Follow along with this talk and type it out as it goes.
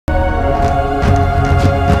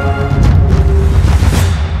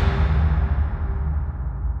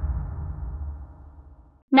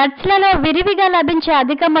Nuts లలో విరివిగా లభించే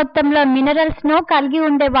అధిక మొత్తంలో మినరల్స్ ను కలిగి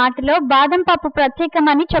ఉండే వాటిలో బాదం పప్పు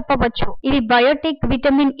ప్రత్యేకమని చెప్పవచ్చు. ఇవి Biotique,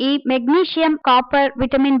 vitamin E, magnesium, copper,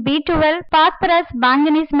 vitamin B12, phosphorus,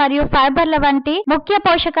 manganese మరియు ఫైబర్ల వంటి ముఖ్య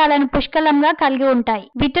పోషకాలను పుష్కలంగా కలిగి ఉంటాయి.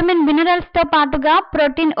 విటమిన్ మినరల్స్ తో పాటుగా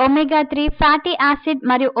ప్రోటీన్, ఒమేగా 3 ఫ్యాటీ యాసిడ్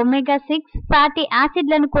మరియు ఒమేగా 6 ఫ్యాటీ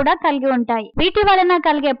యాసిడ్లను కూడా కలిగి ఉంటాయి. వీటి వలన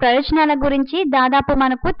కలిగే ప్రయోజనాల గురించి దాదాపు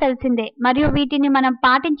మనకు తెలిసిందే మరియు వీటిని మనం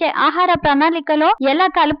పాటించే ఆహార ప్రణాళికలో ఎలా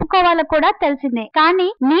కలుపుకోవాలో కూడా తెలిసిందే. కానీ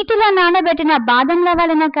నీటిలో నానబెట్టిన బాదంల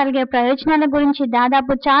వలన కలిగే ప్రయోజనాల గురించి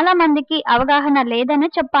దాదాపు చాలా మందికి అవగాహన లేదని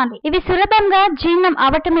చెప్పాలి. ఇవి సులభంగా జీర్ణం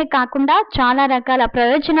అవటమే కాకుండా చాలా రకాల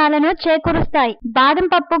ప్రయోజనాలను చేకూరుస్తాయి. బాదం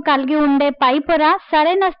పప్పు కలిగి ఉండే పై పొర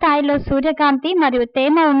సరైన స్థాయిలో సూర్యకాంతి మరియు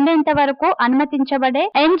తేమ ఉండేంత వరకు అనుమతించబడే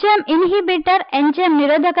ఎంజైమ్ ఇన్హిబిటర్, ఎంజైమ్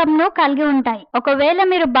నిరోధకంను కలిగి ఉంటాయి. ఒకవేళ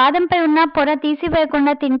మీరు బాదంపై ఉన్న పొర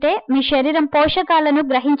తీసివేయకుండా తింటే మీ శరీరం పోషకాలను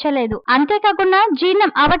గ్రహించలేదు, అంతేకాకుండా జీర్ణం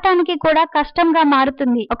అవటానికి కూడా కష్టంగా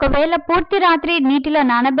మారుతుంది. ఒకవేళ పూర్తి రాత్రి నీటిలో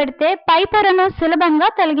నానబెడితే పై పొరను సులభంగా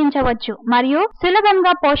తొలగించవచ్చు మరియు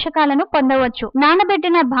సులభంగా పోషకాలను పొందవచ్చు.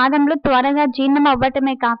 నానబెట్టిన బాదంలు త్వరగా జీర్ణం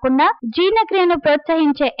అవ్వటమే కాకుండా జీర్ణక్రియను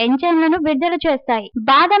ప్రోత్సహించే ఎంజైమ్లను విడుదల చేస్తాయి.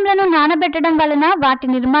 బాదంలను నానబెట్టడం వలన వాటి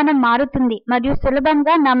నిర్మాణం మారుతుంది మరియు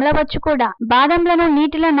సులభంగా నమలవచ్చు కూడా. బాదంలను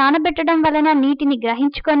నీటిలో నానబెట్టడం వలన నీటిని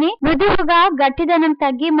గ్రహించుకొని మృదువుగా గట్టిదనం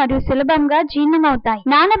తగ్గి మరియు సులభంగా జీర్ణమవుతాయి.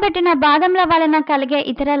 నానబెట్టిన బాదంల వలన కలిగే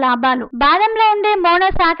ఇతర లాభాలు: బాదంలో ఉండే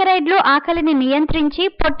మోనోసాకరైడ్లు ఆకలిని నియంత్రించి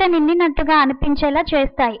పొట్ట నిండినట్టుగా అనిపించేలా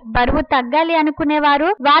చేస్తాయి. బరువు తగ్గాలి అనుకునేవారు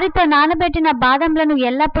వారితో నానబెట్టిన బాదంలను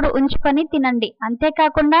ఎల్లప్పుడూ ఉంచుకొని తినండి.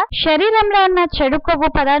 అంతేకాకుండా శరీరంలో ఉన్న చెడు కొవ్వు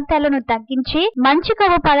పదార్థాలను తగ్గించి మంచి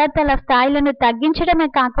కొవ్వు పదార్థాల స్థాయిలను తగ్గించడమే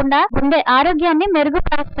కాకుండా గుండె ఆరోగ్యాన్ని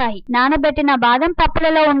మెరుగుపరుస్తాయి. నానబెట్టిన బాదం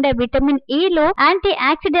పప్పులలో ఉండే విటమిన్ ఇలు యాంటీ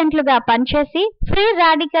ఆక్సిడెంట్లుగా పనిచేసి ఫ్రీ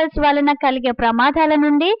రాడికల్స్ వలన కలిగే ప్రమాదాల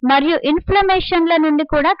నుండి మరియు ఇన్ఫ్లమేషన్ల నుండి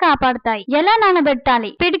కూడా కాపాడుతాయి. ఎలా నానబెట్టాలి?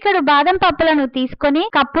 పిడికెడు బాదం పప్పులను తీసుకొని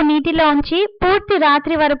కప్పు నీటిలో ఉంచి పూర్తి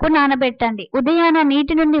రాత్రి వరకు నానబెట్టండి. ఉదయాన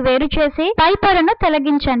నీటి నుండి వేరు చేసి పై పొరను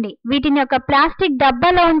తొలగించండి. వీటిని ఒక ప్లాస్టిక్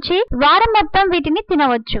డబ్బాలో ఉంచి వారం మొత్తం వీటిని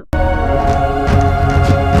తినవచ్చు.